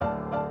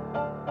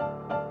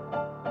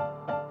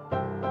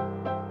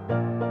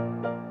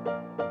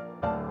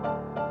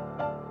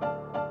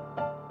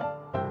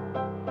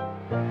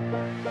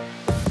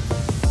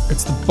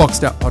It's the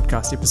Boxed Out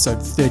Podcast,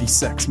 episode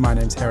 36. My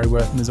name's Harry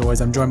Worth, and as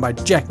always, I'm joined by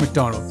Jack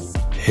McDonald.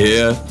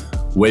 Here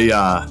we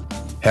are.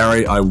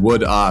 Harry, I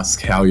would ask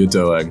how you're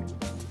doing,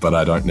 but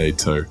I don't need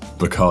to,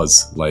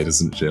 because, ladies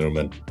and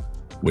gentlemen,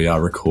 we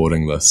are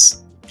recording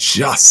this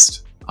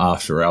just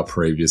after our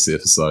previous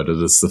episode.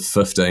 It is the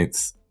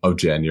 15th of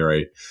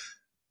January,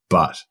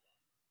 but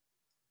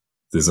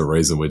there's a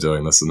reason we're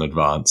doing this in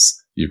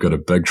advance. You've got a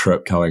big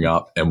trip coming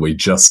up, and we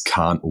just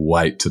can't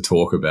wait to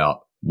talk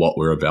about what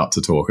we're about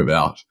to talk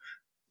about.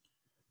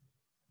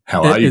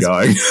 How are you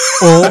going?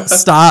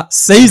 All-Star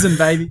season,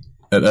 baby.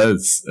 It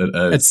is.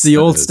 It's the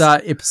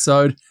All-Star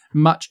episode,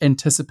 much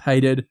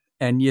anticipated.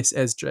 And yes,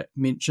 as Jack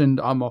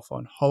mentioned, I'm off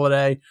on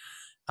holiday.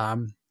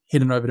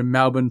 Heading over to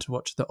Melbourne to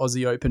watch the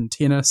Aussie Open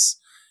tennis.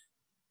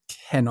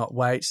 Cannot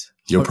wait.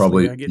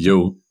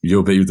 You'll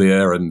be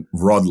there in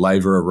Rod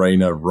Laver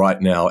Arena right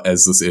now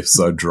as this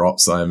episode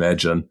drops, I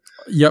imagine.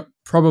 Yep,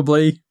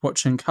 probably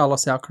watching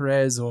Carlos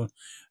Alcaraz or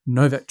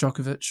Novak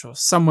Djokovic or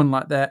someone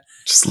like that.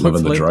 Just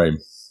living the dream.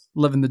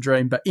 Living the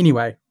dream. But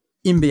anyway,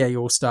 NBA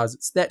All-Stars,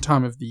 it's that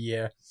time of the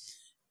year.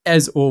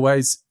 As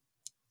always,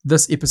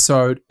 this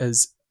episode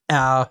is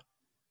our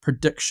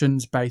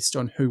predictions based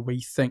on who we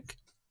think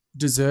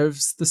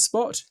deserves the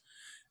spot.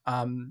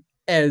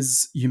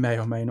 As you may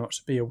or may not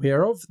be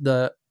aware of,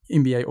 the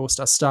NBA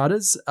All-Star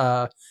starters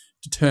are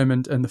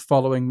determined in the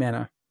following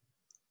manner.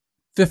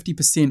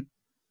 50%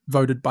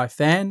 voted by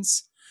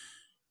fans,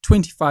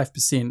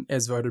 25%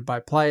 as voted by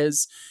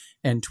players,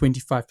 and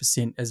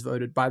 25% as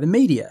voted by the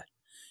media.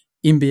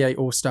 NBA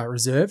All-Star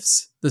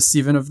reserves, the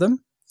 7 of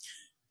them.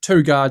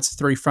 2 guards,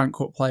 3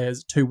 frontcourt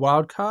players, 2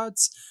 wild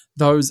cards.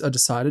 Those are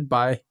decided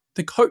by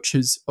the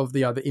coaches of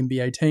the other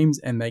NBA teams,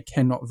 and they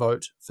cannot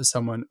vote for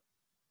someone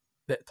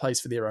that plays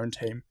for their own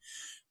team.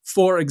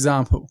 For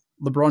example,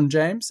 LeBron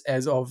James,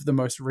 as of the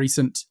most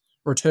recent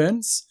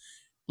returns,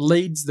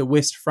 leads the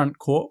West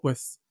frontcourt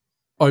with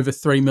over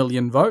 3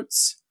 million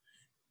votes.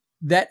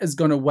 That is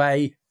going to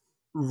weigh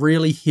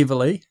really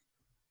heavily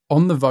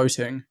on the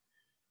voting,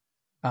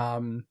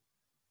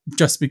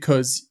 just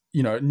because,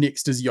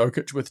 next is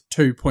Jokic with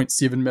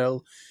 2.7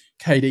 mil,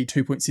 KD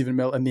 2.7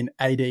 mil, and then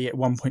AD at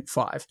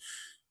 1.5.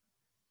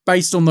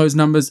 Based on those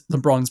numbers,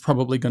 LeBron's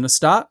probably going to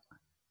start,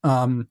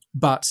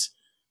 but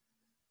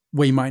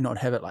we might not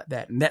have it like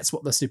that. And that's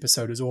what this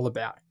episode is all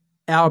about.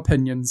 Our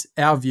opinions,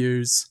 our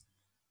views.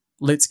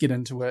 Let's get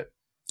into it.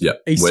 Yeah.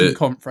 Eastern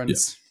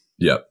Conference.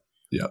 Yep.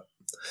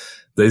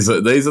 These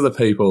are the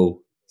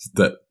people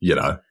that,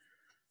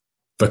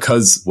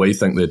 because we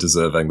think they're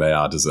deserving, they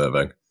are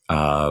deserving.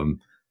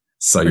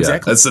 So yeah,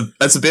 exactly.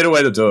 it's a better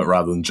way to do it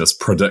rather than just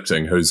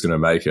predicting who's going to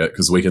make it,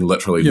 because we can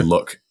literally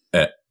look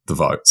at the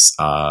votes.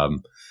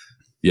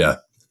 Yeah,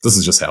 this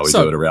is just how we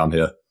do it around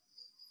here.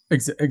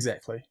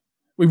 Exactly.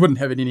 We wouldn't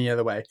have it any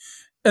other way.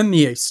 In the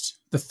East,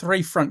 the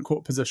 3 front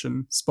court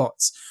position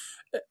spots,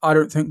 I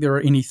don't think there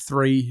are any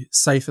 3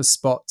 safer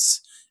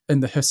spots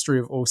in the history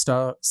of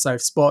All-Star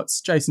safe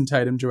spots. Jason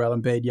Tatum, Joel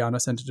Embiid,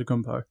 Giannis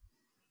Antetokounmpo.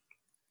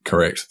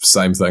 Correct.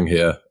 Same thing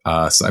here.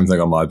 Same thing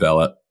on my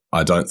ballot.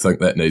 I don't think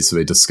that needs to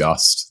be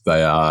discussed.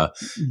 They are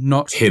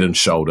not head and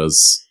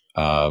shoulders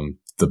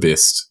the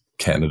best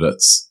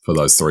candidates for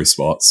those 3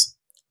 spots.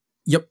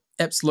 Yep,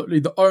 absolutely.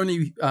 The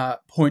only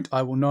point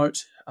I will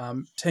note,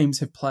 teams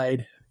have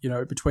played,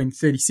 between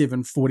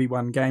 37,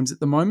 41 games at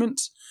the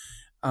moment.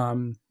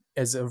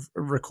 As of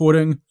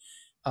recording,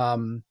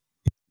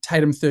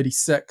 Tatum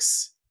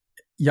 36,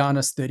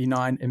 Giannis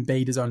 39, and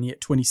Embiid is only at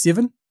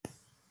 27.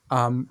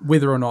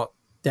 Whether or not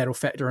that'll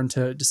factor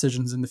into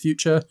decisions in the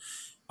future,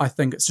 I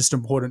think it's just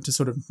important to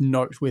sort of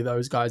note where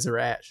those guys are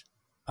at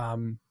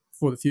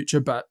for the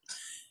future. But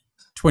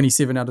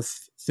 27 out of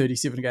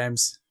 37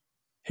 games,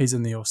 he's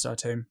in the All-Star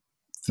team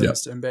for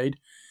Mr. Embiid.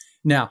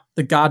 Now,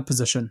 the guard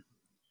position.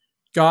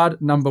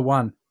 Guard number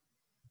 1,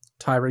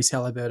 Tyrese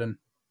Halliburton.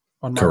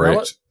 On my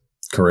ballot.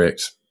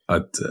 Correct.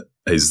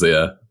 He's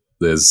there.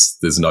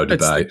 There's no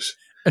debate.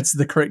 It's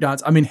the correct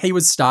answer. I mean, he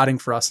was starting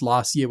for us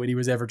last year when he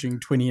was averaging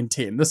 20 and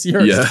 10. This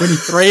year it's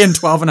 23 and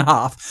 12 and a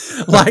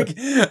half. Like,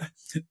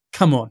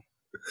 come on.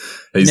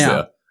 He's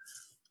there.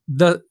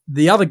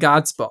 The other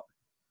guard spot,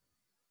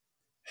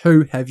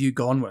 who have you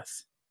gone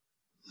with?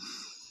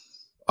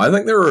 I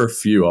think there are a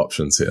few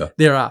options here.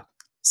 There are.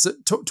 So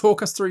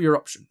talk us through your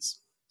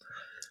options.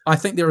 I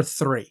think there are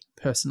 3,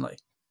 personally.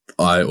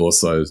 I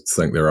also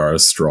think there are a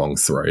strong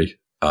 3.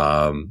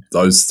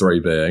 Those 3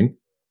 being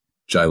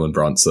Jalen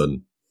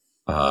Brunson,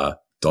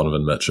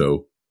 Donovan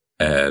Mitchell,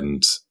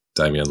 and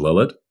Damian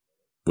Lillard.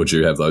 Would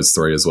you have those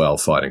 3 as well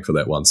fighting for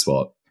that one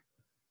spot?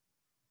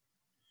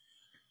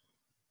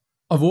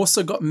 I've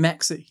also got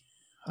Maxey.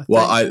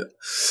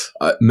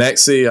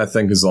 Maxey, I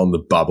think, is on the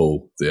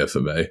bubble there for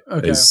me.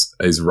 Okay.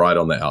 He's right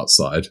on the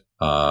outside.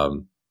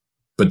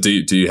 But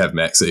do you have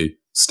Maxey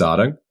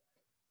starting?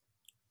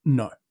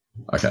 No.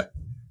 Okay.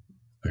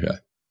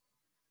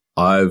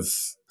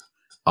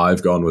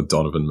 I've gone with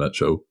Donovan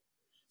Mitchell.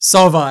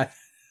 So have I.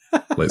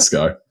 Let's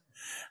go.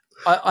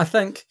 I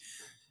think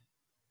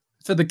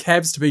for the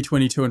Cavs to be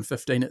 22 and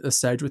 15 at this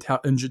stage with how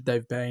injured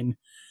they've been,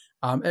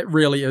 It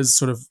really is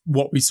sort of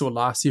what we saw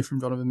last year from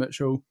Donovan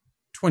Mitchell.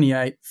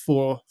 28,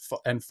 4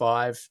 and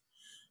 5.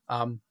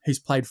 He's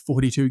played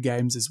 42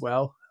 games as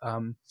well,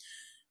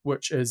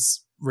 which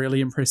is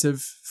really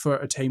impressive for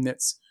a team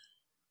that's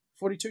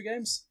 42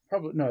 games.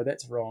 Probably no,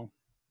 that's wrong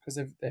because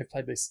they've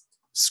played this.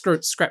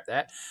 Scrap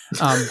that.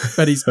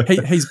 But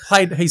he's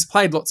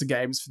played lots of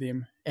games for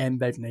them, and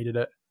they've needed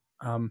it.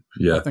 I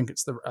think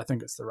it's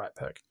the right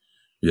pick.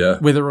 Yeah.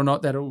 Whether or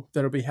not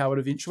that'll be how it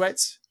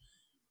eventuates,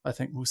 I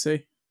think we'll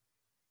see.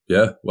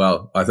 Yeah.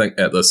 Well, I think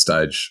at this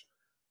stage,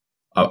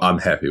 I'm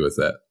happy with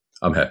that.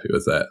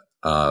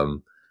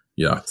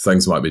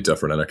 Things might be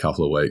different in a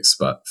couple of weeks,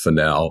 but for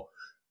now,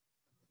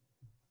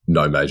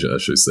 no major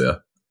issues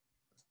there.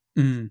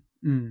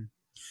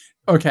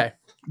 Okay,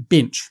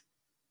 bench.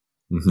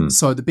 Mm-hmm.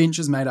 So the bench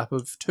is made up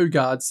of 2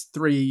 guards,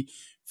 3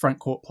 front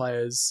court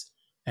players,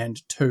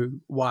 and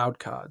 2 wild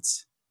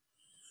cards.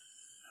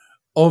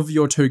 Of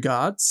your 2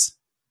 guards,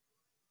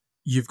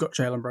 you've got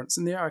Jalen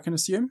Brunson there, I can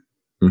assume?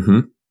 Mm-hmm.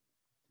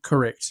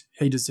 Correct.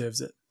 He deserves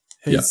it.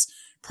 He's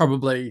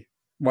probably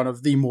one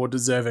of the more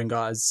deserving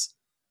guys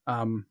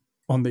on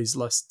these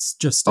lists,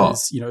 just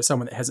as,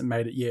 someone that hasn't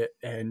made it yet.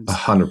 And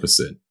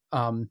 100%.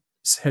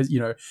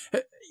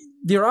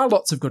 There are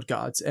lots of good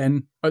guards,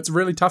 and it's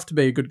really tough to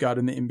be a good guard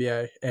in the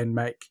NBA and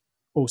make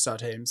all-star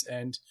teams,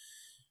 and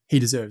he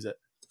deserves it.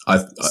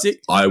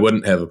 I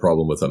wouldn't have a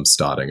problem with him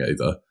starting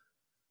either.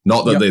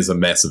 Not that there's a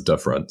massive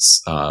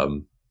difference,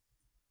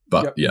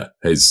 but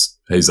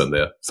he's in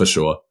there for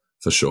sure.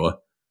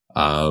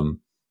 And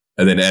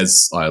then,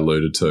 as I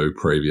alluded to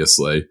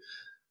previously,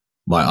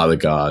 my other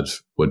guard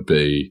would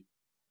be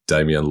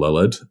Damian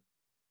Lillard.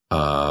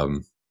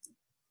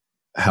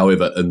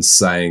 However, in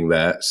saying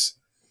that,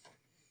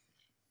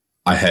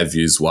 I have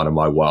used one of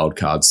my wild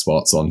card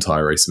spots on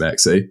Tyrese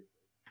Maxey.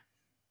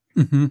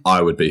 Mm-hmm. I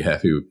would be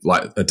happy.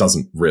 It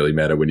doesn't really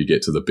matter when you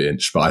get to the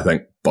bench, but I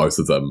think both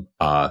of them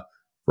are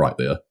right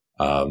there.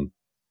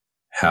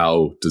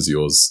 How does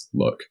yours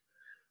look?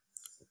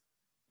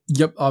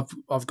 Yep,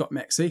 I've got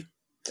Maxey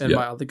in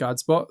my other guard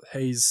spot.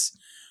 I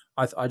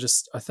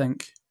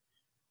think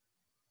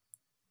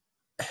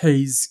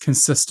he's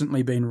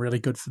consistently been really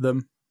good for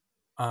them,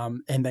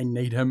 and they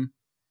need him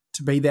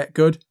to be that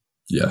good.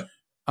 Yeah.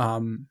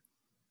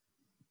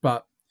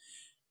 But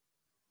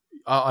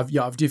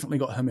I've definitely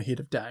got him ahead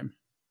of Dame.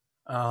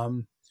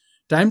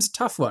 Dame's a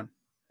tough one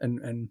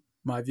in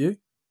my view,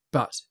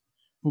 but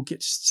we'll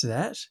get to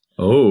that.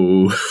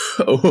 Oh,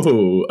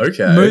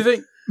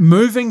 okay.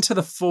 Moving to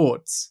the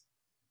forwards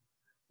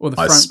or the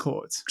front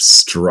courts.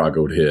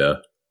 Struggled here.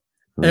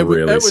 It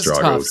was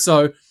struggled. Tough.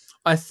 So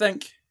I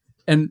think,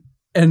 in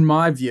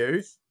my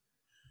view,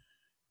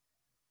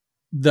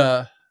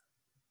 the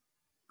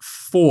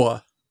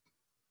 4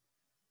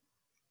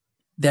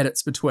 that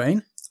it's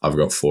between. I've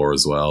got 4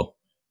 as well.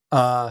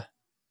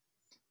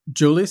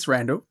 Julius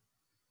Randle,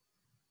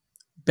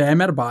 Bam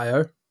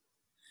Adebayo,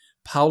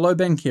 Paolo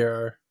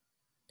Banchero,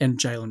 and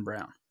Jaylen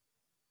Brown.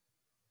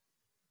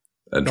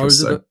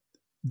 Interesting.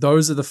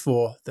 Those are the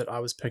 4 that I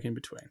was picking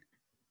between.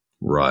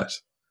 Right.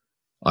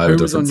 I have a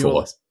different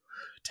 4.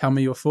 Tell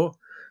me your 4.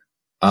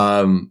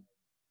 I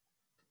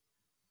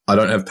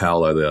don't have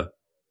Paolo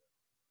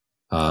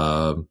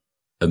there.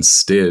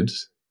 Instead,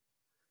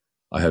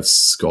 I have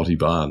Scotty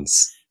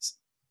Barnes.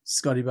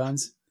 Scotty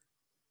Barnes?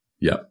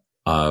 Yeah.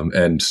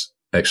 And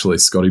actually,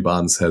 Scotty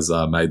Barnes has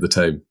made the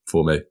team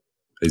for me.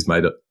 He's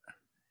made it.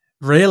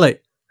 Really?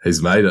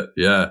 He's made it,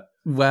 yeah.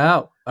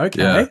 Wow.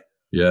 Okay.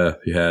 Yeah,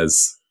 he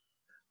has.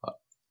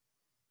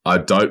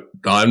 I'm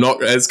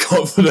not as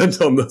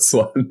confident on this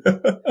one.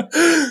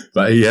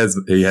 But he has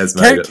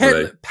made it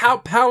for me.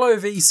 Paolo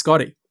v.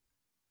 Scotty.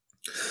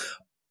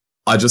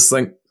 I just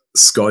think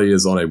Scotty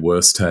is on a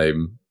worse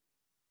team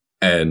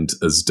and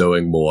is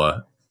doing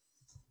more.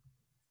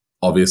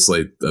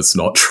 Obviously, it's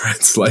not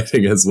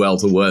translating as well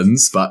to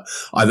wins, but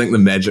I think the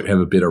Magic have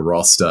a better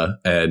roster,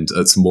 and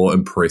it's more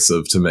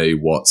impressive to me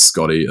what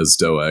Scotty is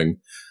doing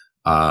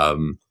at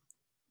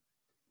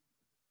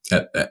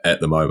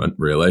the moment,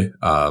 really.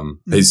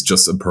 He's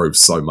just improved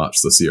so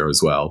much this year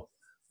as well,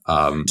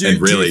 and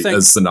really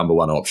is the number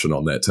 1 option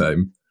on that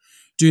team.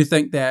 Do you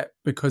think that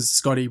because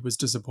Scotty was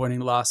disappointing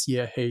last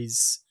year,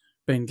 he's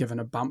been given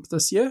a bump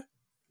this year?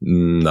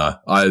 No.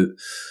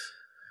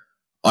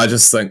 I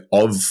just think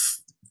of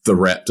the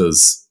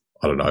Raptors,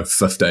 I don't know,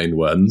 15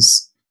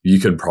 wins, you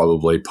can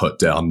probably put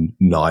down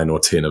 9 or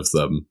 10 of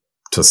them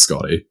to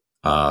Scotty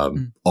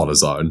on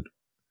his own.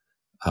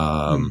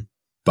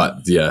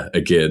 But yeah,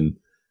 again,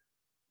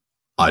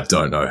 I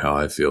don't know how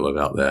I feel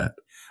about that.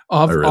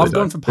 I've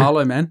gone for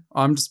Paolo, man.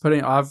 I'm just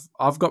putting.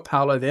 I've got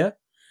Paolo there.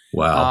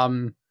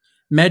 Wow.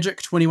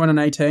 Magic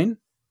 21-18,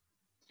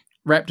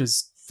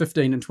 Raptors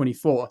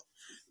 15-24.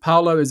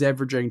 Paolo is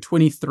averaging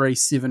 23,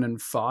 7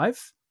 and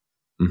 5.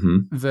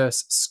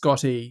 Versus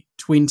Scotty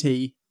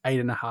 20,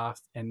 8.5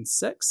 and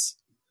 6.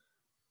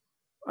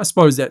 I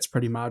suppose that's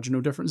pretty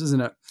marginal difference, isn't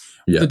it?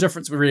 Yeah. The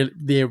difference really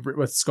there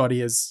with Scotty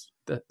is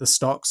the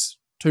stocks,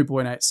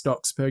 2.8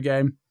 stocks per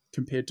game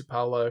compared to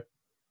Paolo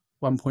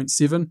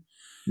 1.7.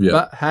 Yeah.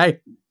 But hey,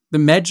 the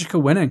magic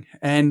of winning.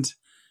 And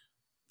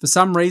for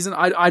some reason,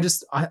 I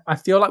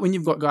feel like when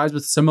you've got guys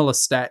with similar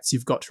stats,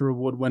 you've got to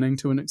reward winning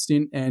to an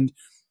extent. And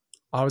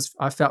I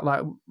felt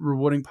like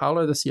rewarding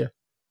Paolo this year.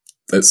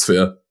 That's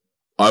fair.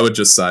 I would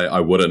just say I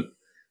wouldn't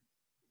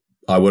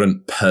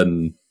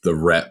pin the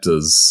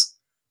Raptors'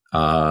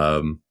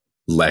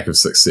 lack of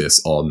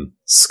success on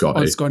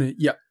Scotty. On Scotty,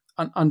 yeah,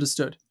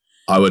 understood.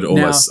 I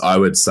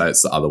would say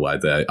it's the other way.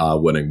 They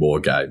are winning more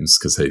games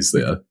because he's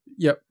there.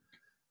 Yep.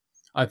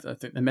 I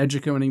think the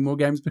Magic are winning more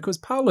games because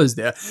Paolo's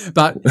there.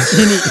 But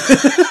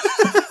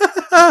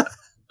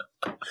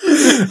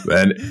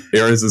man,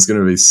 Eris is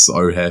going to be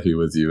so happy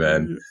with you,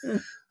 man.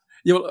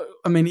 Yeah, well,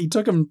 I mean, he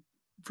took him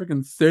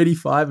freaking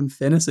 35 in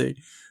fantasy.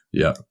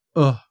 Yeah.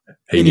 Oh,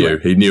 He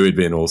knew he'd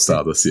be an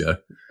all-star this year.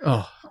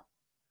 Oh.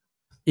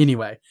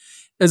 Anyway,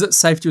 is it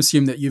safe to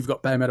assume that you've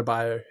got Bam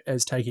Adebayo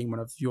as taking one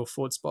of your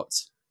forward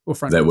spots or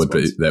front court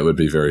spots? That would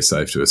be very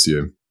safe to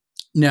assume.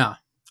 Now,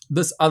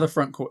 this other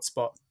front court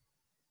spot,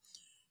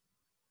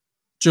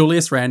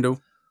 Julius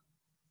Randle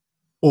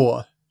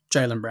or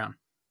Jaylen Brown?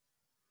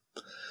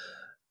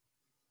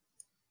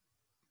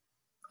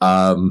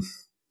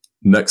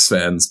 Knicks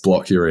fans,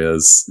 block your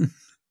ears.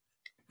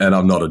 And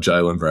I'm not a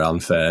Jaylen Brown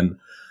fan,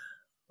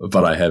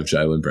 but I have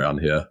Jaylen Brown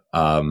here.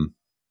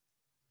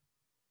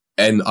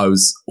 And I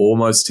was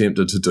almost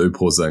tempted to do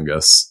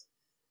Porzingis.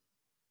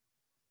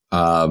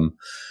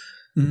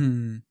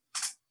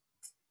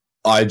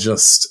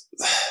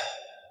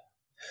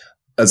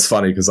 It's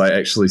funny because I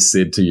actually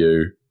said to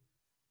you,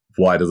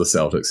 why do the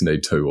Celtics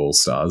need 2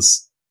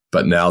 All-Stars?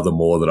 But now the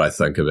more that I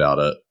think about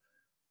it,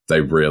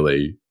 they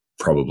really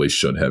probably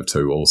should have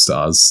 2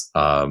 All-Stars.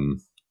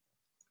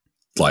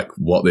 Like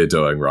what they're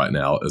doing right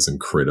now is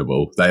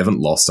incredible. They haven't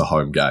lost a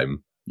home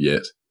game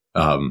yet.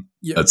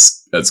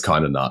 It's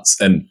kind of nuts.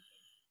 And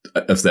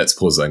if that's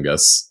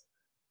Porzingis,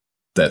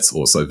 that's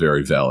also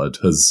very valid.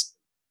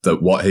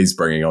 What he's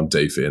bringing on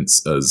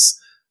defense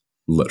is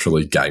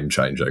literally game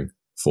changing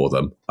for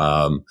them.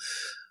 And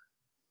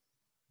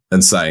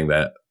saying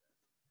that,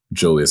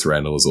 Julius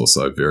Randle is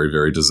also very,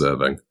 very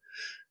deserving.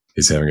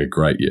 He's having a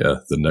great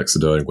year. The Knicks are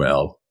doing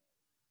well.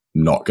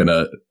 Not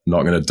gonna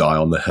die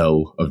on the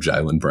hill of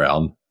Jaylen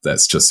Brown.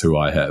 That's just who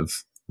I have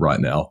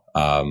right now.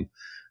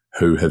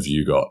 Who have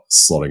you got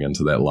slotting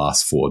into that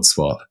last forward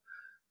spot?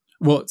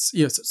 Well,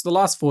 it's the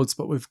last forward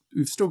spot. We've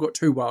still got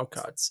 2 wild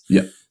cards.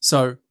 Yeah.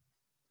 So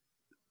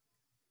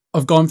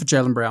I've gone for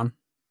Jaylen Brown.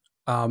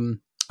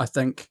 I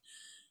think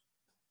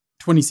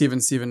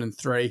 27, 7, and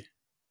 3,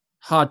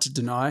 hard to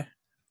deny.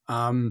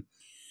 I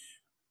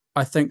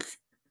think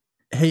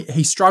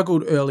he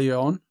struggled early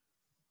on,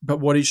 but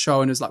what he's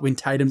shown is like when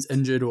Tatum's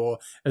injured or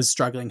is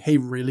struggling, he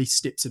really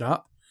steps it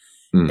up.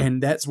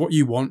 And that's what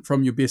you want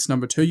from your best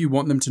number 2. You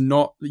want them to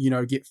not,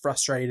 get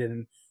frustrated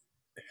and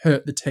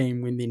hurt the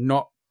team when they're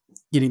not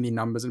getting their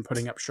numbers and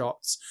putting up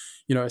shots,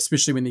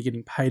 especially when they're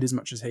getting paid as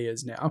much as he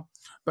is now.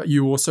 But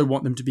you also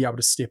want them to be able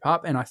to step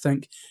up. And I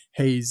think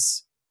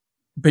he's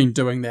been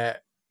doing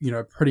that,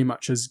 pretty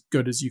much as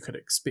good as you could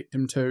expect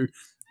him to,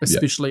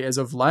 especially as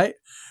of late.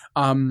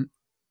 I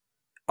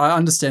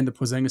understand the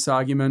Porzingis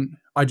argument.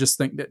 I just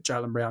think that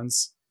Jaylen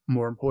Brown's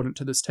more important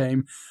to this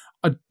team.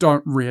 I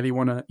don't really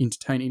want to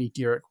entertain any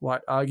Derek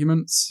White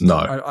arguments.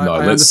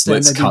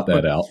 Let's cut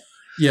that out.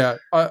 Yeah,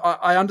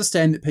 I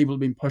understand that people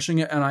have been pushing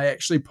it, and I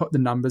actually put the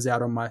numbers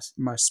out on my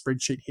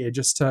spreadsheet here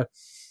just to,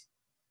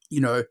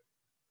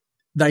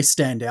 they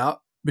stand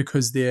out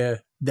because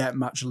they're that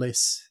much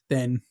less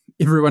than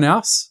everyone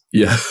else.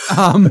 Yeah.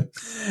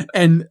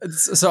 And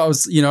so I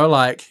was,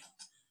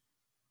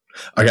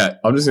 Okay,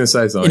 I'm just going to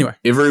say something. Anyway.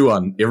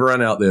 Everyone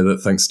out there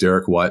that thinks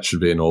Derek White should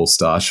be an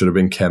all-star should have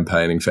been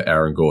campaigning for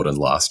Aaron Gordon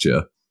last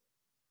year.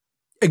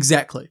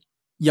 Exactly.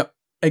 Yep.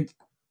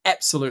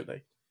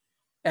 Absolutely.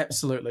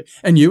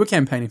 And you were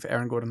campaigning for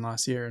Aaron Gordon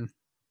last year.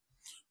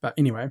 But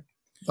anyway.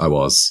 I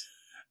was.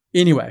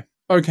 Anyway.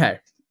 Okay.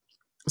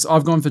 So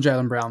I've gone for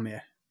Jaylen Brown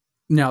there.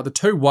 Now, the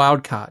 2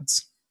 wild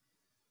cards.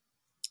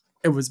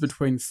 It was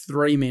between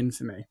 3 men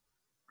for me.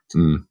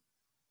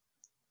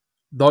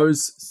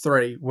 Those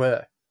 3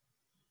 were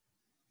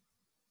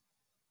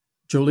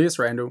Julius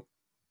Randle,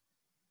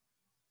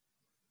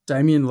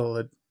 Damian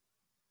Lillard,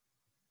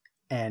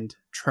 and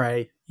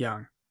Trae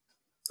Young.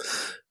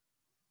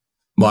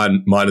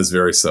 Mine is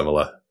very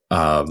similar,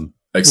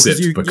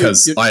 except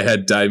because I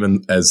had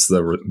Damon as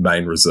the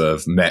main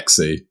reserve.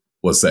 Maxey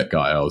was that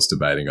guy I was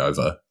debating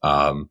over.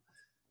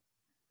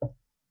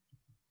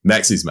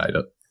 Maxey's made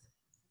it.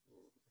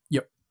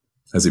 Yep.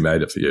 Has he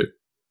made it for you?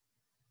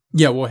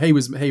 Yeah, well, he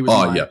was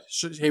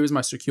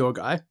my secure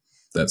guy.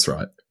 That's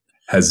right.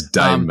 Has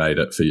Dame made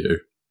it for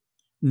you?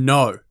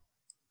 No.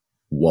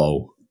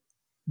 Whoa.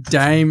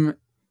 Dame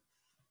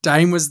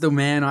was the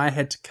man I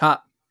had to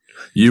cut.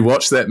 You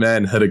watched that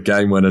man hit a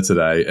game winner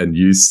today and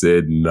you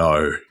said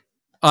no.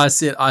 I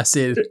said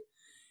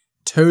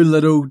too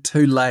little,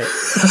 too late.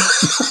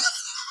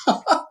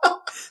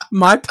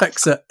 My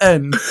picks are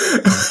in.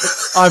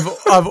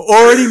 I've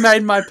already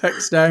made my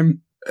picks,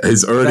 Dame.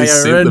 He's already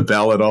sent the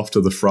ballot off to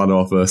the front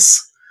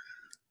office.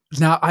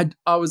 Now, I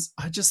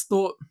just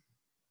thought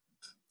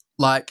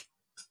Like,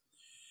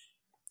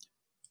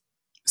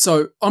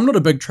 so I'm not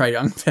a big Trae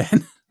Young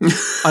fan.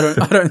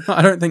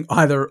 I don't think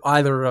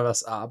either of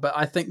us are. But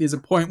I think there's a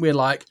point where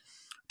like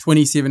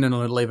 27 and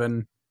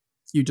 11,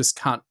 you just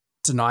can't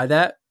deny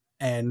that.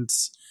 And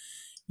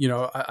you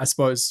know, I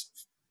suppose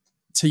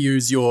to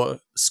use your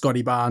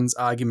Scotty Barnes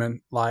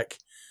argument, like,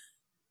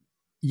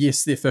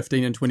 yes, they're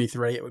 15 and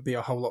 23. It would be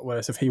a whole lot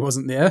worse if he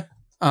wasn't there.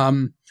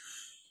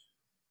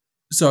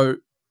 So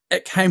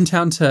it came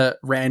down to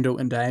Randall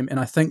and Dame, and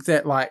I think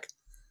that like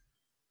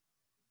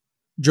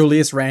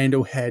Julius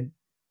Randall had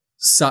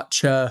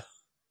such a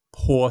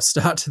poor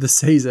start to the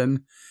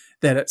season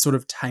that it sort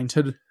of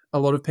tainted a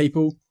lot of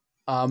people.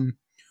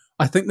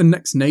 I think the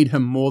Knicks need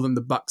him more than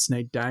the Bucks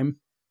need Dame,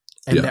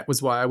 and that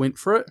was why I went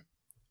for it.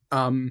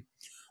 Because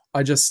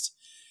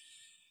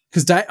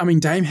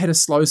Dame had a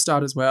slow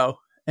start as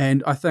well,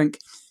 and I think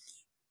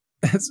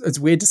it's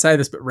weird to say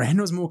this, but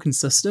Randall's more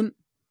consistent.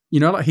 You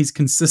know, like he's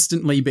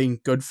consistently been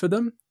good for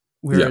them,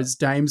 whereas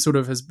Dame sort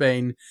of has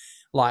been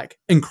like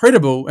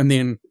incredible and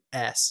then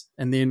ass,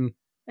 and then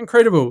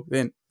incredible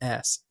then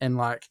ass, and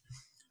like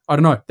I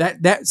don't know,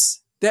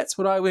 that's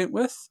what I went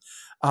with.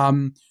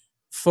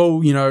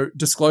 Full, you know,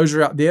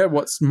 disclosure out there,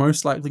 what's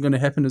most likely going to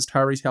happen is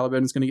Tyrese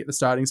Halliburton's going to get the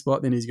starting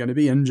spot, then he's going to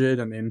be injured,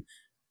 and then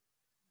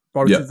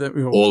both of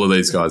them, all of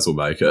these guys will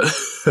make it.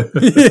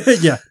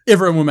 Yeah,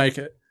 everyone will make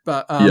it.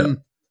 But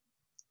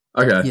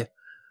okay. Yeah.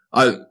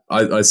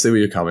 I see where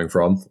you're coming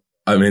from.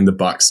 I mean, the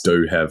Bucks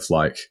do have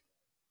like,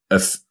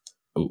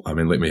 let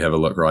me have a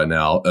look right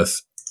now.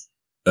 If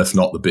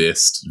not the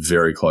best,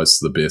 very close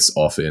to the best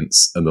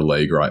offense in the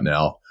league right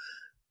now.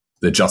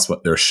 They're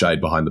a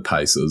shade behind the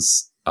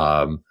Pacers.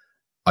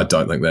 I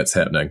don't think that's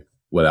happening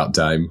without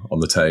Dame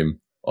on the team,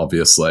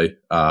 obviously.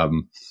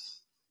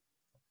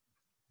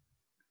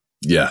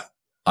 Yeah.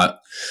 I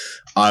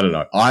don't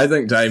know. I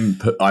think Dame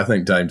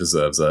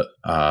deserves it.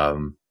 I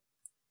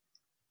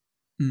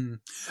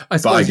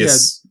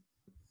guess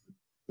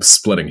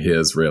splitting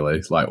hairs,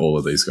 really, like all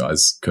of these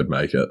guys could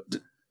make it.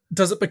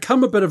 Does it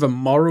become a bit of a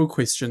moral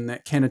question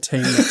that can a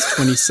team that's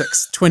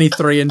 26,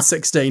 23 and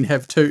 16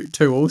 have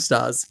two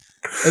All-Stars?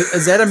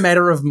 Is that a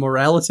matter of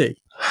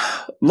morality?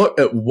 Look,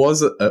 it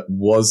was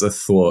a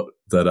thought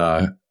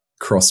that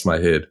crossed my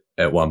head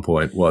at one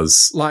point,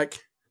 was like,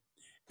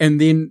 and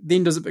then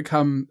does it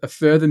become a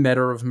further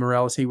matter of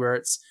morality where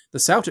it's the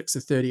Celtics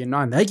are 30 and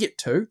 9, they get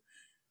two.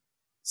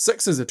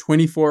 Sixers are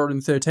 24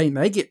 and 13,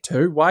 they get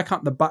two. Why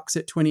can't the Bucks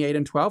at 28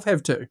 and 12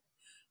 have two?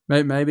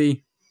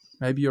 Maybe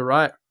you're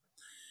right.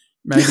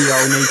 Maybe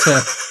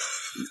I'll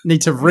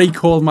need to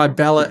recall my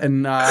ballot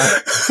and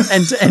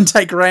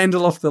take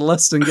Randall off the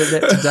list and give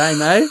that to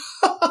Dame, eh?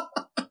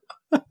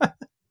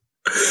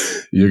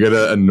 You're going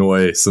to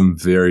annoy some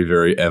very,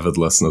 very avid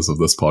listeners of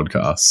this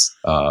podcast.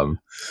 I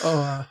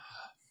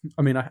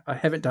mean, I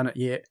haven't done it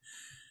yet.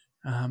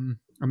 I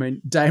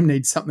mean, Dame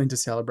needs something to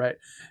celebrate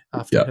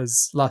after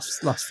his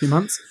last few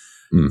months.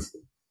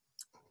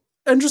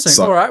 Interesting.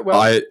 So all right.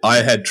 Well, I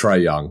had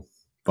Trae Young,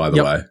 by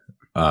the way.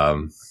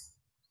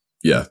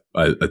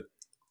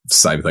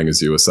 Same thing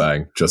as you were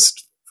saying.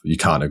 Just you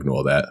can't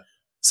ignore that.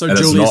 So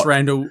Julius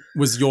Randle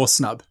was your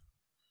snub.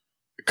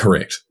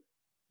 Correct.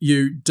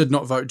 You did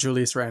not vote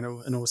Julius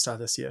Randle an All-Star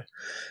this year.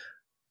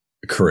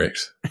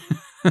 Correct.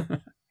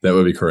 That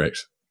would be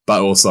correct.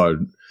 But also,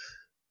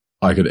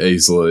 I could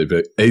easily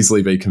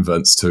be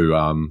convinced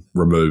to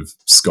remove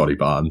Scotty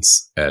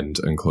Barnes and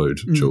include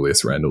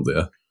Julius Randle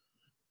there.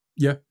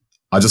 Yeah.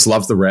 I just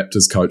love the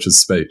Raptors coach's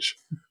speech.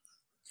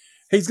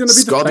 He's going to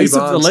be Scotty the face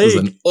Barnes of the league. Was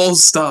an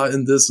all-star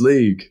in this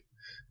league.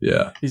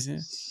 Yeah.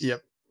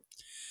 Yep.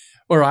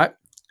 All right.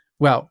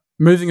 Well,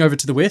 moving over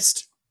to the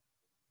West.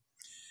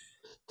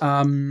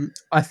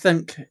 I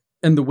think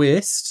in the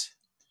West,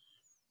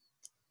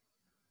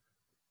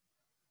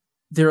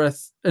 there are,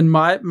 in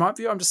my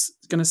view, I'm just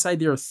going to say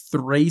there are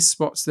 3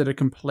 spots that are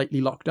completely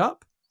locked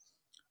up.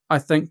 I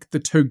think the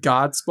 2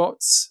 guard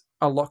spots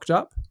are locked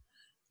up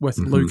with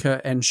Luka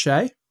and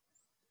Shai.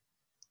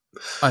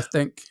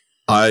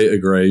 I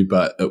agree,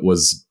 but it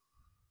was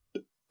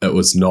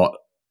not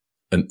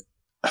an.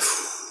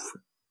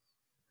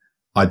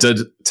 I did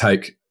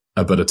take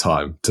a bit of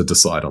time to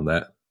decide on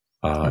that.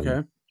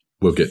 Okay.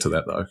 We'll get to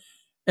that though.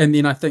 And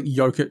then I think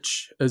Jokic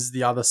is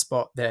the other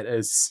spot that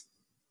is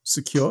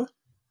secure.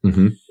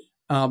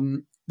 Mm-hmm.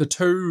 The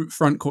 2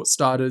 front court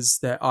starters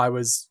that I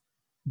was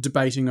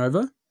debating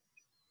over,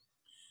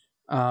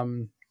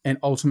 and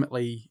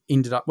ultimately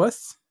ended up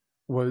with,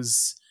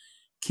 was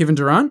Kevin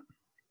Durant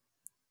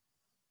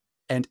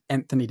and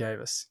Anthony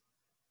Davis.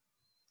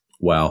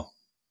 Wow.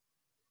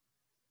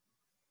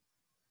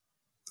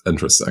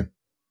 Interesting.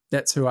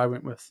 That's who I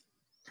went with.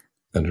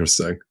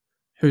 Interesting.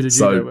 Who did you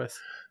go with?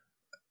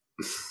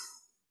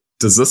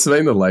 Does this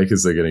mean the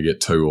Lakers are going to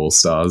get 2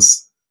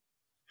 All-Stars?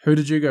 Who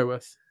did you go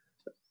with?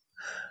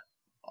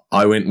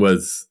 I went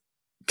with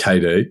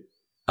KD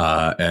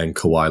and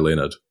Kawhi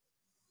Leonard.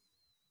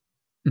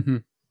 Mm-hmm.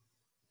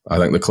 I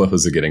think the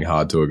Clippers are getting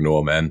hard to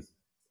ignore, man.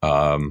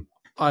 I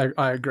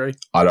agree.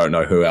 I don't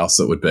know who else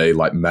it would be.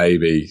 Like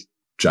maybe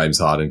James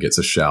Harden gets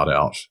a shout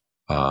out.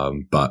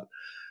 But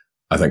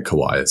I think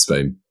Kawhi has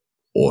been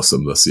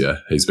awesome this year.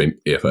 He's been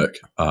epic,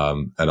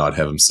 and I'd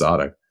have him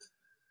starting.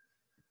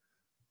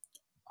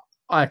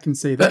 I can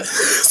see that.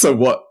 So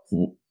what?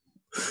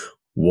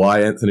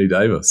 Why Anthony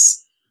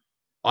Davis?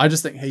 I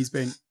just think he's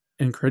been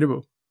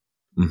incredible.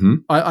 Mm-hmm.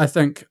 I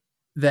think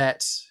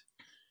that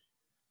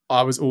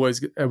I was always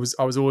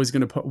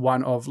going to put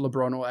one of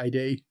LeBron or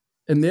AD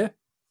in there.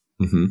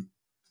 Mm-hmm.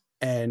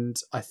 And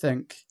I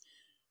think,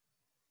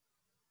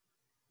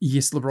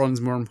 yes,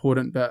 LeBron's more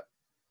important, but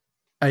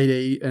AD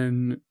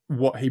and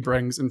what he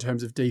brings in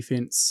terms of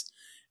defense,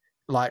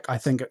 like, I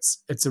think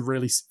it's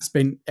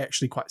been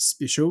actually quite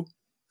special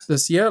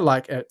this year.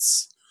 Like,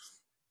 it's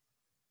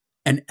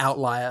an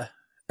outlier,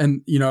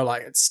 and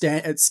like it's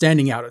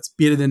standing out. It's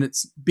better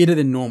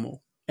than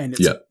normal, and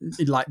it's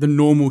like the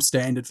normal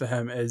standard for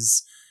him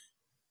is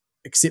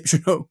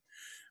exceptional.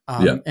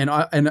 And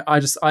I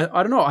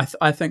don't know.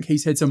 I think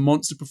he's had some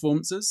monster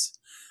performances.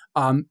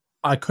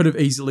 I could have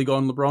easily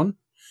gone LeBron,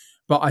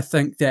 but I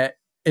think that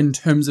in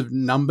terms of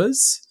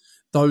numbers,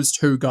 those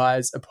two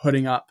guys are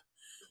putting up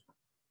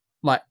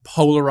like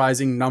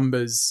polarizing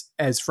numbers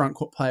as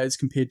frontcourt players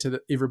compared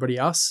to everybody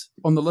else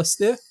on the list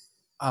there.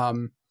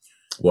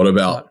 What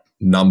about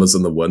numbers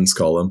in the wins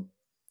column?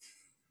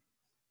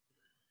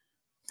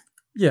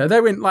 Yeah,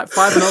 they went like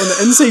 5-0 in the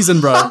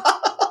in-season, bro.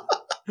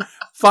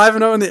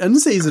 5-0 in the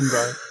in-season,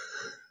 bro.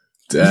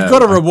 Damn. You got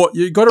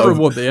to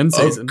reward the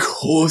in-season. Of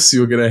course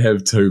you're going to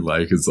have two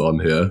Lakers on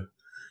here.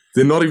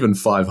 They're not even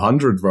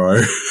 500,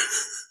 bro.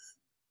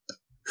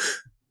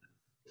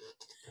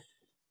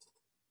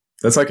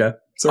 That's okay.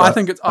 It's all right.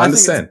 I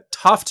understand. Think it's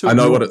tough to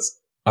ignore.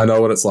 I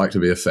know what it's like to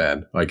be a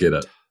fan. I get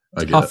it.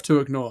 Tough to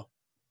ignore.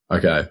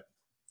 Okay.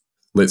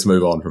 Let's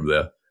move on from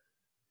there.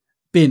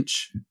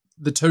 Bench,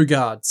 the two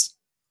guards.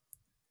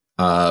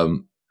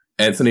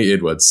 Anthony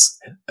Edwards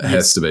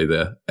has to be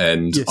there.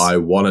 And I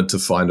wanted to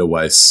find a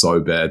way so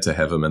bad to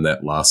have him in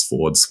that last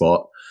forward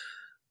spot.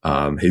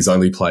 He's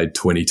only played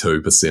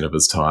 22% of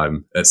his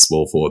time at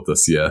small forward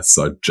this year,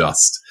 so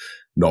just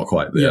not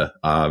quite there.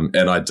 Yeah.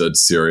 And I did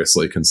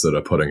seriously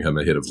consider putting him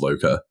ahead of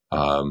Luka.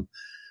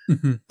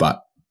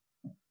 But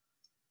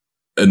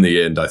in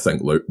the end, I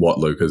think what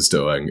Luka's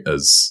doing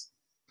is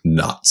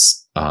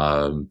nuts,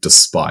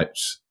 despite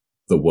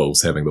the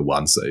Wolves having the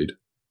 1 seed.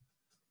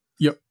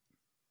 Yep.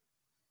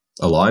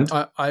 Aligned?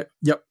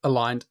 Yep,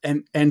 aligned.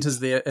 And Ant is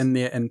there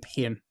in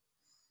pen.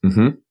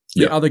 Mm-hmm.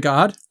 Yep. The other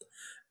guard,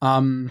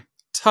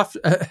 tough.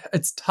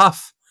 It's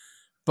tough,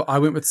 but I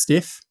went with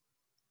Steph.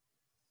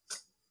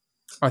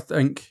 I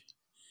think,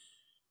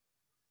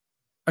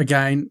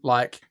 again,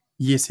 like,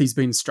 yes, he's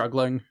been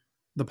struggling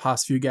the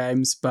past few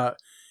games, but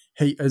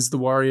he is the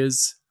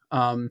Warriors.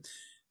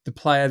 The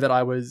player that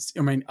I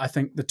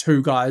think the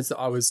two guys that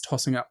I was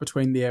tossing up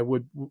between there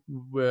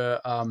were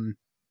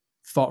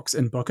Fox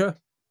and Booker.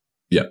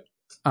 Yeah.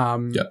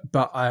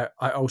 But I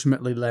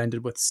ultimately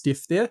landed with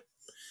Steph there.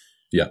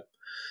 Yeah.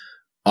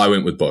 I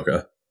went with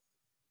Booker.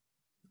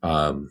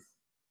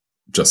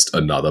 Just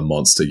another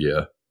monster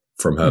year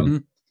from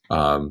him.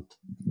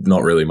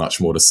 Not really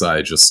much more to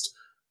say, just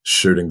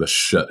shooting the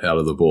shit out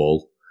of the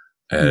ball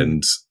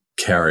and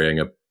carrying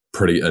a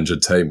pretty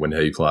injured team when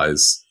he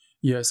plays.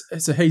 Yes,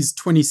 so he's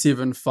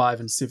 27, 5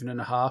 and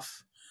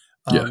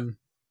 7.5.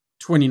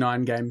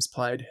 29 games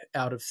played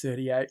out of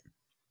 38.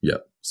 Yeah.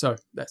 So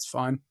that's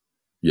fine.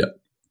 Yeah.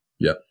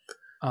 Yeah.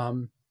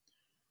 On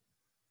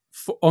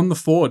the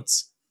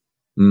forwards,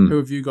 who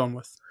have you gone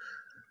with?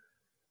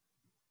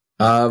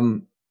 I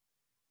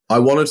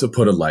wanted to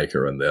put a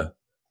Laker in there.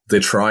 They're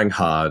trying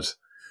hard.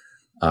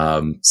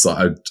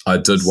 So I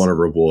did want to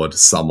reward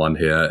someone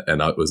here,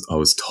 and I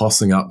was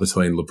tossing up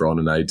between LeBron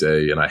and AD,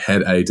 and I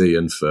had AD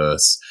in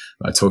first.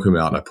 I took him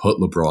out and I put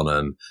LeBron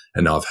in,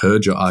 and now I've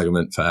heard your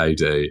argument for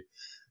AD,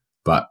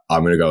 but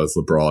I'm going to go with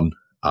LeBron.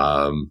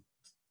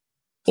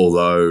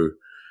 Although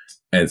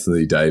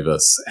Anthony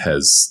Davis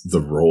has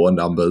the raw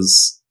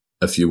numbers,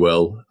 if you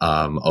will,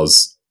 I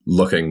was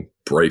looking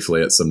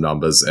briefly at some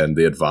numbers, and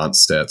the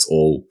advanced stats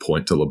all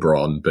point to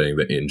LeBron being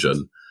the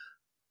engine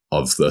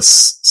of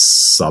this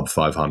sub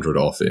 500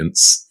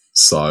 offense.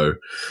 So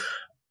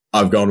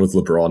I've gone with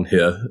LeBron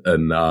here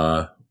in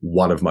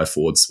one of my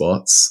forward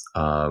spots.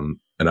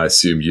 And I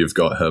assume you've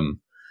got him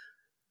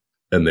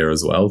in there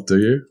as well, do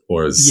you?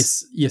 Or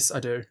is Yes, I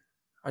do.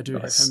 I do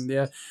nice. Have him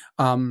there.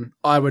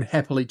 I would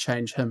happily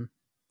change him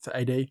for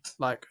AD,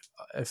 like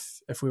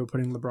if we were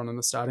putting LeBron in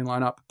the starting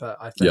lineup. But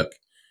I think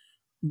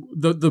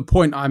the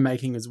point I'm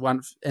making is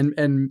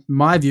in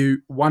my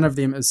view, one of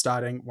them is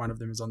starting, one of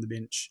them is on the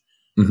bench.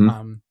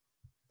 Mm-hmm.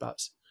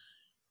 But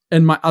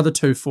in my other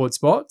two forward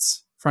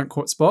spots, front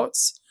court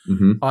spots,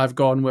 I've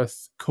gone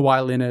with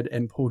Kawhi Leonard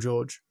and Paul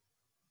George.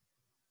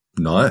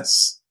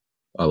 Nice.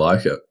 I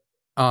like it.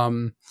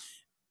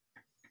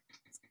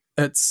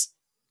 It's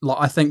like,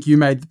 I think you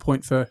made the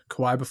point for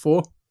Kawhi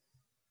before.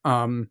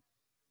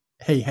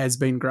 He has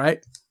been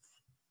great.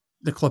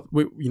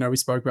 We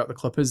spoke about the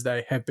Clippers.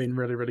 They have been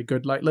really, really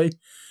good lately.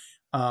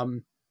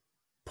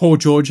 Paul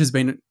George has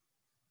been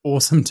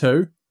awesome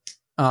too.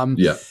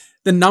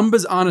 The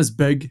numbers aren't as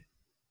big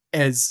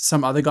as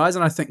some other guys.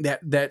 And I think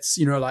that's,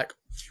 like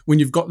when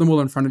you've got them all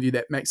in front of you,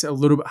 that makes it a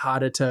little bit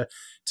harder to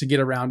get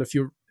around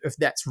if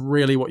that's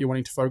really what you're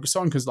wanting to focus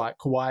on. Because like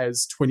Kawhi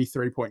is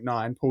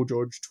 23.9, Paul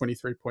George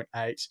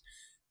 23.8,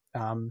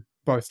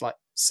 both like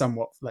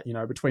somewhat like,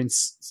 between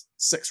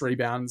 6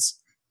 rebounds,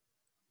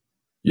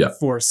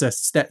 4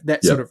 assists, that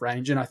sort of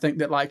range. And I think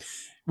that like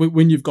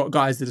when you've got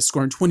guys that are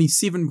scoring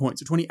 27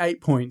 points or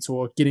 28 points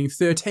or getting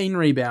 13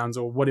 rebounds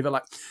or whatever,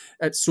 like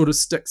it sort of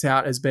sticks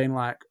out as being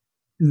like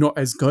not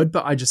as good.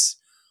 But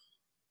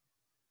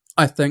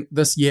I think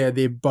this year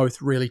they're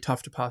both really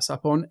tough to pass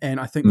up on, and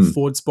I think the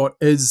forward spot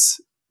is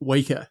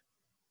weaker.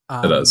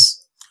 It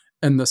is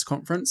in this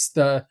conference.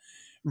 The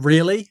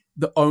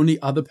only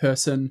other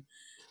person,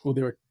 well,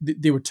 there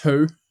were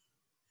two,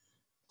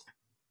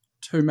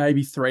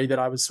 maybe 3 that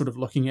I was sort of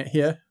looking at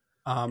here.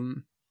 I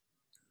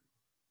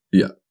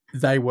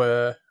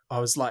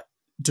was like,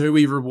 do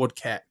we reward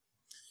Cat?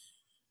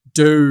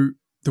 Do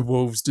the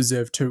Wolves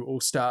deserve 2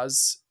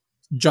 All-Stars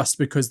just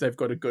because they've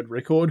got a good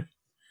record?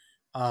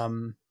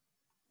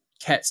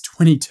 Cat's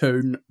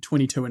 22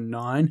 and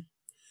 9.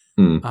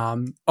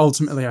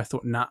 Ultimately, I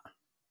thought, not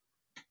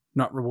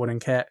rewarding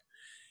Cat.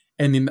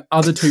 And then the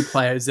other 2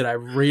 players that I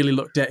really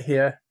looked at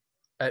here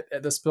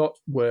at this spot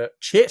were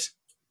Chet.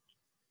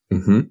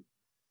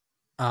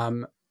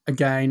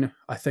 Again,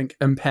 I think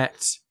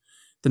impact,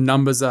 the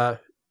numbers are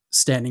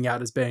standing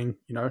out as being,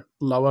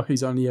 lower.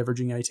 He's only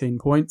averaging 18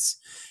 points.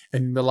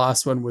 And the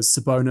last one was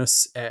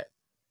Sabonis at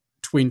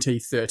 20,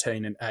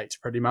 13, and 8,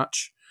 pretty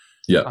much.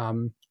 Yeah.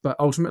 But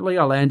ultimately,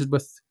 I landed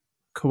with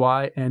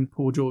Kawhi and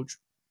Paul George.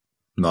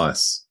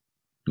 Nice.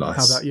 How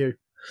about you?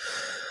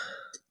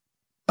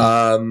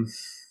 I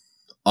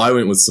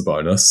went with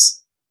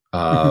Sabonis.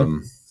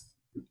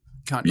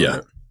 Can't do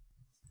it.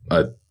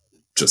 I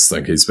just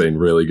think he's been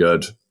really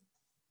good.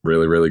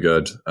 Really, really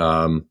good.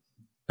 And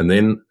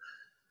then,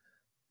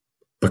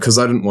 because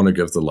I didn't want to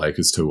give the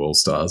Lakers 2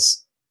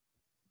 All-Stars,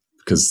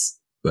 because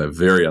they're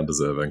very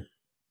undeserving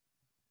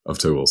of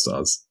 2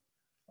 All-Stars,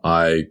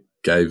 I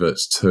gave it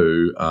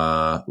to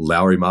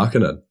Lauri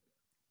Markkanen.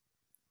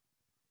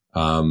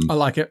 I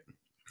like it.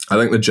 I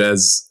think the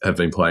Jazz have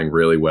been playing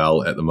really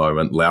well at the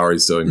moment.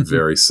 Lowry's doing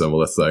very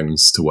similar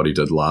things to what he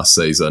did last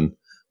season,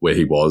 where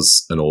he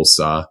was an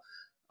All-Star.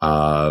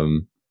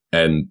 And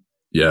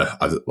yeah,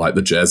 like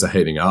the Jazz are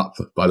heating up.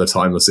 By the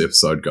time this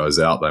episode goes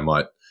out, they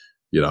might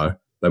be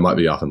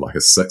up in like a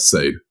 6th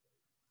seed.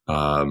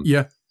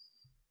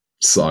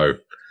 So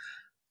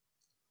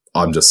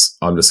I'm just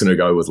going to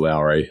go with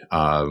Lowry.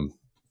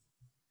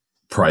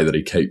 Pray that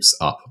he keeps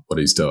up what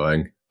he's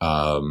doing.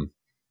 And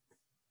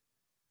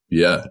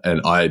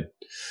I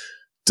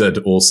did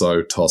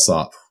also toss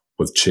up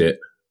with Chet.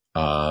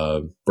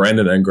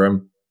 Brandon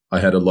Ingram, I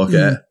had a look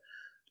at,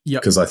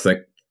 because I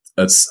think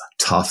it's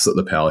tough that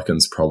the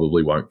Pelicans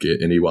probably won't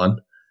get anyone.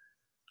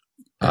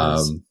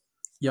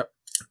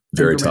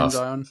 Very tough.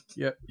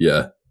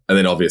 Yeah. And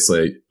then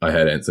obviously I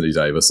had Anthony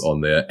Davis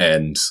on there,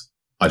 and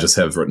I just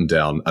have written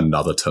down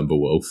another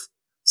Timberwolf.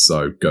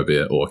 So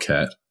Gobert or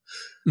Cat.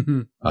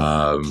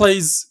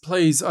 Please,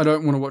 I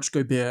don't want to watch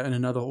Gobert in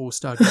another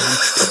All-Star game.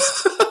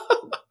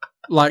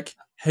 Like,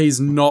 he's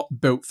not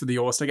built for the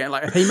All-Star game.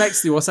 Like, if he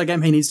makes the All-Star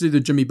game, he needs to do the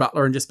Jimmy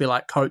Butler and just be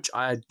like, Coach,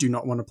 I do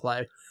not want to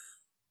play.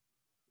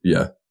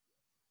 Yeah.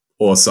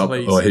 Or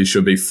he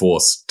should be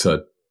forced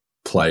to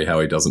play how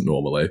he doesn't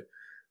normally.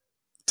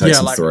 Take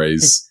some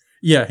threes.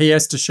 He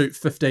has to shoot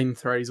 15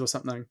 threes or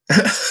something.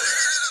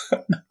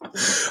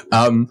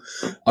 I'm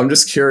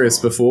just curious,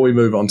 before we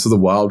move on to the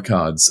wild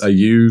cards, are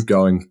you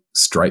going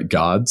straight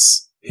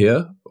guards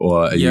here,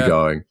 or are you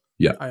going...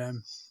 Yeah, I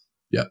am.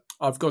 Yeah.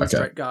 I've gone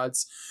straight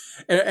guards.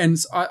 And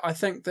I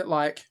think that,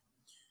 like,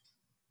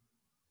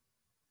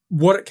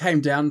 what it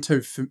came down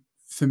to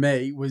for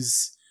me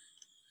was,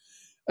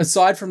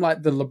 aside from,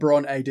 like, the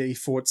LeBron AD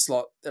forward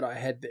slot that I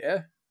had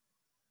there,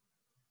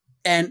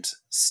 Ant,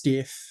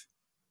 Steph,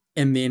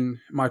 and then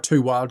my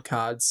 2 wild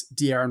cards,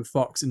 De'Aaron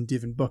Fox and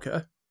Devin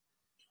Booker,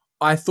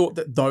 I thought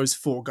that those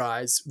 4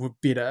 guys were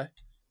better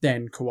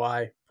than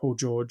Kawhi, Paul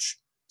George,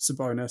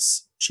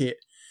 Sabonis, Chet.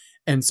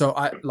 And so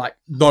I like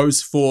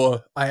those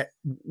 4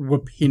 were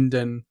penned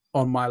in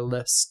on my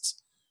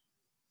list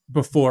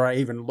before I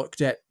even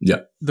looked at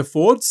the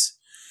forwards.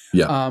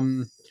 Yeah.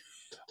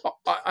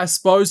 I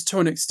suppose to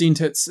an extent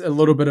it's a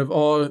little bit of,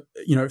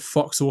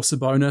 Fox or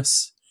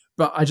Sabonis.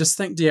 But I just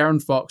think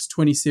De'Aaron Fox,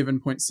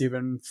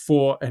 27.7,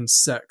 4 and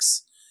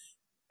 6,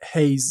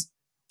 he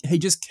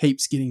just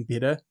keeps getting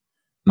better.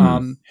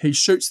 He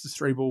shoots the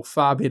 3 ball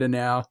far better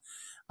now.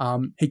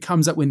 He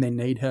comes up when they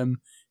need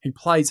him. He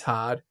plays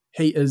hard.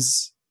 He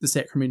is the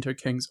Sacramento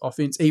Kings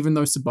offense, even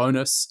though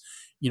Sabonis,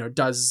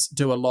 does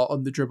do a lot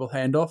on the dribble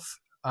handoff.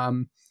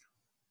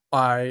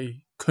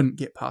 I couldn't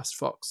get past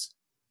Fox.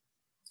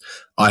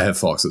 I have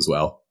Fox as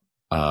well.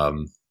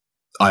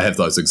 I have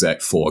those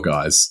exact 4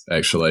 guys,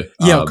 actually.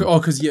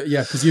 Because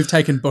you've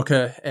taken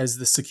Booker as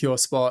the secure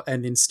spot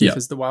and then Steph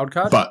as the wild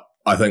card. But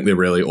I think they're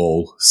really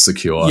all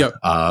secure.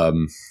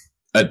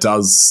 It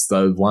does,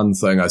 the one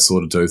thing I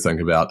sort of do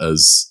think about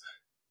is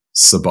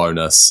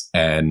Sabonis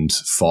and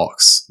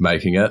Fox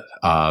making it.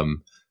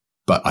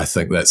 But I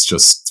think that's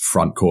just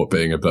front court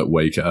being a bit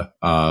weaker.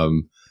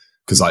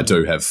 Because I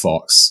do have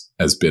Fox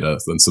as better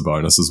than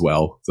Sabonis as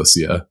well this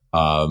year.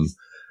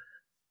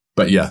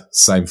 But yeah,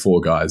 same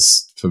four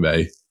guys for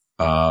me.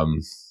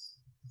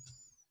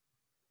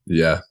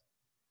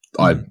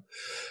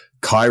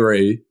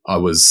 Kyrie, I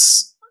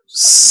was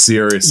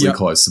seriously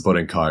close to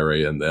putting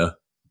Kyrie in there.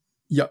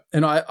 Yep,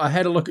 and I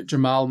had a look at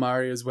Jamal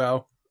Murray as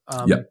well.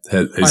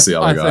 He's the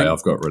other guy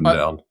I've got written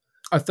down.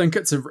 I think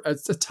it's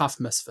a tough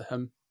miss for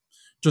him,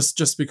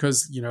 just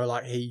because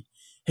like he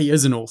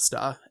is an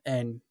all-star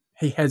and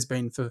he has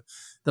been for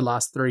the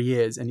last 3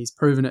 years, and he's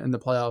proven it in the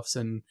playoffs,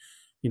 and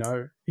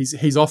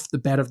he's off the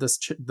bat of this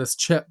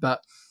chip,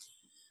 but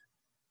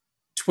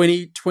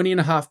 20 and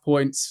a half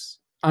points,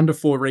 under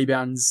 4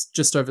 rebounds,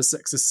 just over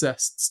 6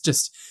 assists.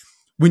 Just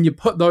when you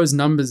put those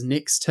numbers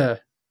next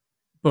to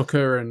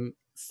Booker and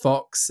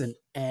Fox and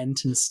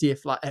Ant and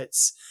Steph, like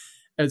it's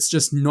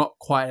just not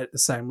quite at the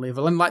same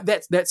level. And like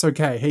that's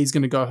okay. He's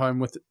going to go home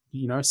with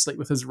sleep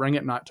with his ring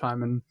at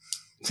nighttime, and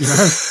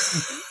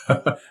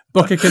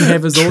Booker can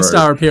have his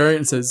all-star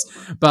appearances.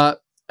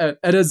 But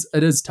it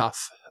is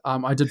tough.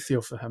 I did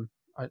feel for him.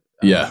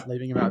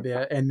 Leaving him out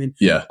there, and then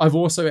I've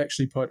also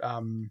actually put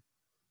Harden,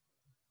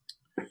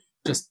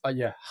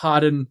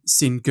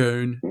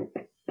 Sengun,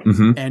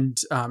 and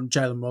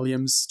Jalen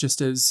Williams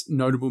just as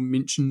notable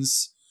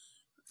mentions.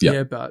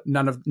 Yeah, but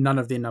none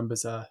of their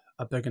numbers are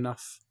big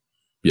enough.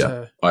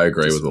 Yeah, I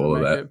agree with all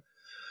of that.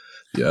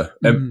 Yeah,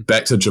 and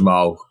back to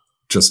Jamal,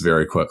 just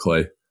very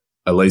quickly.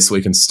 At least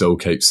we can still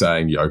keep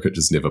saying Jokic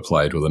has never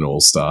played with an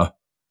all-star.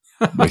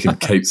 We can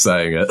keep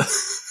saying it.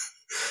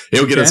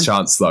 He'll get his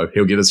chance, though.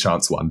 He'll get his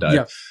chance one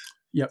day.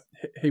 Yep,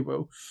 he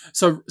will.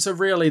 So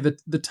really,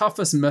 the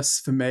toughest miss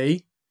for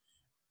me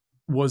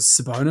was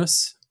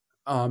Sabonis.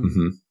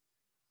 And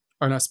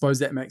I suppose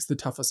that makes the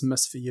toughest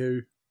miss for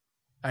you,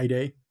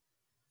 AD.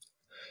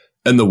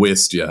 In the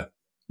West, yeah.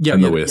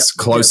 In the West.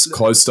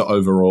 Close to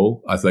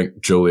overall. I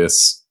think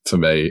Julius, for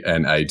me,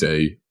 and AD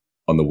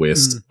on the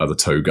West are the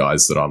two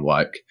guys that I'm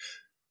like,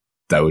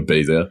 they would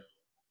be there.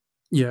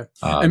 Yeah.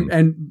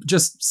 And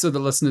just so the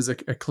listeners are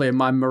clear,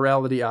 my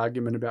morality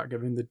argument about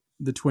giving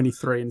the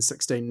 23 and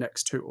 16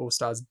 Knicks 2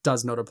 All-Stars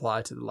does not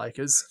apply to the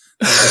Lakers.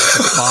 The Lakers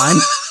are fine.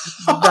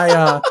 They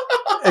are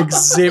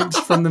exempt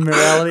from the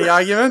morality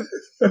argument.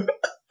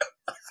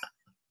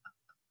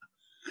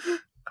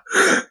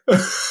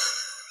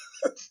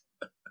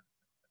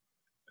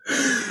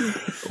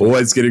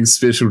 Always getting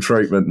special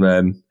treatment,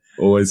 man.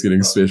 Always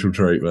getting special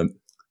treatment.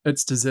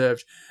 It's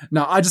deserved.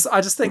 No, I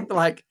just think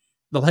like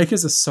the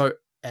Lakers are so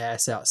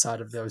ass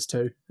outside of those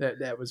two.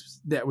 That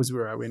was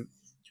where I went.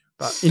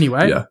 But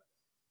anyway.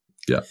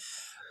 Yeah.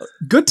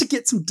 Good to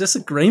get some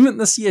disagreement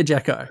this year,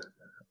 Jacko.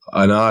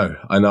 I know.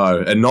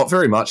 And not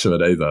very much of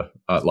it either.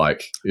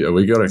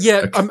 We got a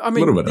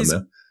little bit in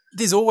there.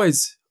 There's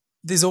always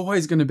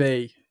going to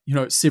be,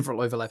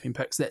 several overlapping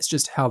picks. That's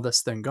just how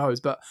this thing goes.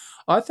 But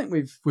I think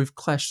we've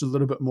clashed a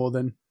little bit more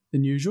than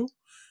usual.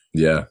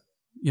 Yeah.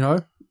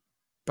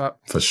 But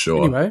for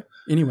sure.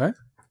 Anyway.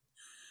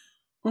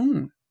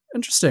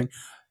 Interesting.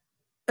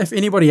 If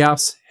anybody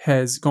else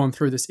has gone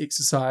through this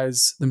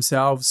exercise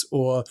themselves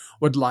or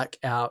would like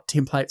our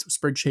templates or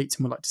spreadsheets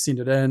and would like to send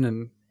it in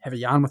and have a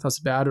yarn with us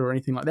about it or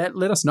anything like that,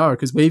 let us know,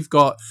 because we've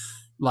got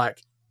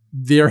like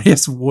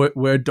various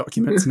Word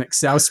documents and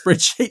Excel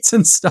spreadsheets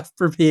and stuff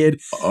prepared.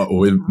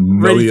 With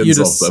millions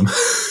of them.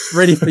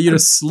 Ready for you to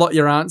slot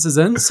your answers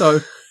in.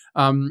 So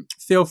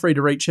feel free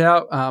to reach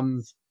out.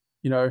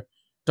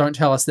 Don't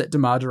tell us that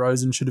DeMar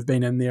DeRozan should have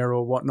been in there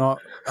or whatnot.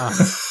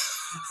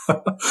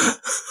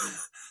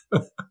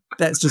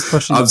 That's just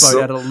pushing the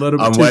boat out a little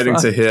bit. I'm waiting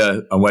to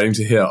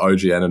hear OG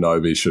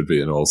Anunoby should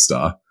be an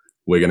all-star.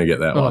 We're going to get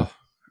that one.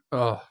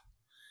 Oh,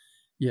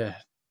 yeah.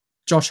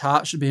 Josh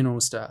Hart should be an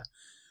all-star.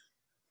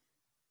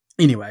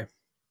 Anyway,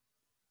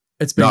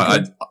 it's been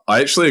good.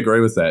 I actually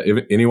agree with that.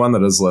 If anyone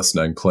that is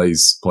listening,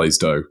 please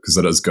do, because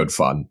it is good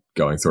fun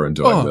going through and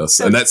doing this,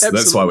 and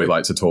that's why we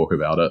like to talk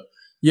about it.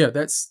 Yeah,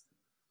 that's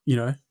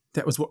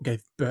that was what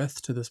gave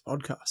birth to this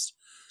podcast.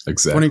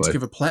 Exactly. Wanting to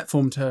give a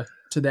platform to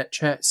that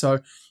chat. So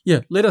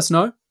yeah, let us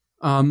know.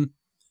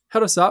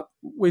 Hit us up.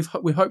 We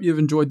hope you've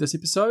enjoyed this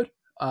episode.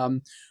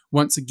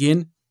 Once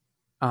again,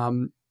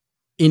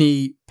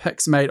 any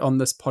picks made on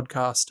this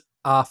podcast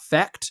are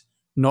fact,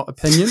 not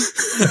opinion.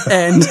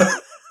 And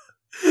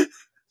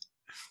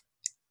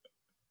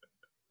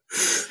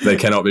they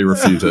cannot be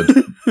refuted.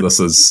 This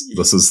is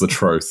the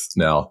truth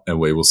now, and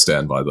we will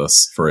stand by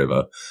this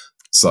forever.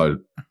 So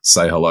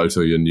say hello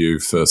to your new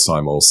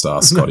first-time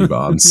All-Star, Scotty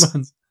Barnes.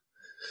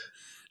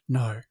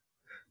 No.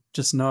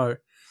 Just no.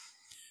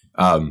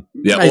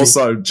 Maybe.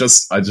 Also,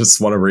 I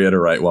just want to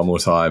reiterate one more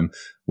time.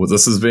 Well,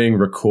 this is being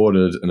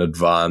recorded in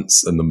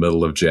advance in the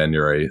middle of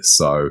January,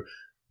 so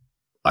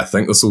I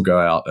think this will go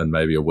out in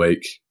maybe a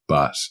week,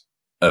 but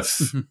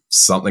if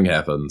something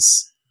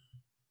happens,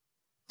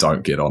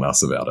 don't get on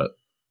us about it.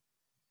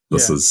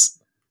 This is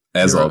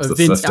as of the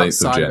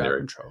 15th of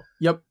January.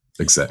 Yep.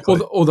 Exactly.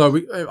 Although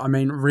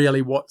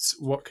really, what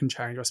can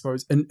change? I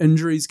suppose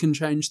injuries can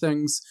change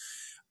things.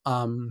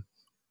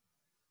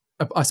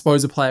 I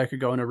suppose a player could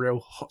go on a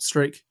real hot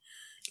streak,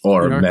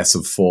 or a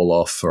massive fall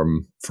off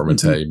from a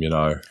team.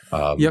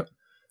 Yep.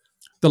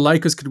 The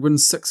Lakers could win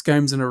 6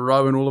 games in a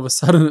row, and all of a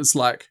sudden it's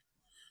like,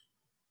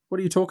 what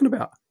are you talking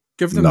about?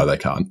 Give them. No, they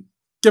can't.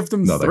 Give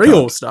them 3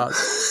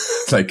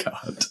 All-Stars. They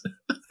can't.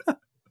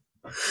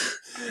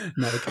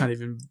 No, they can't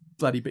even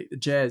bloody beat the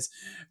Jazz.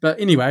 But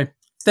anyway,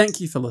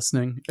 thank you for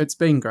listening. It's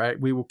been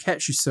great. We will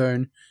catch you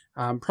soon,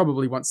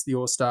 probably once the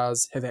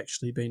All-Stars have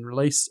actually been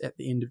released at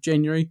the end of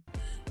January.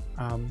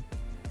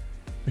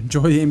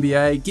 Enjoy the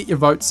NBA. Get your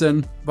votes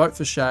in. Vote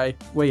for Shai.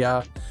 We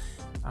are.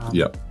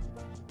 Yep.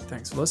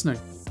 Thanks for listening.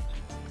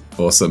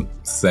 Awesome.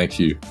 Thank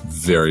you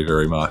very,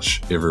 very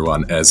much,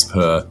 everyone. As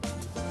per,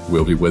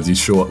 we'll be with you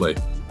shortly.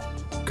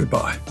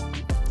 Goodbye.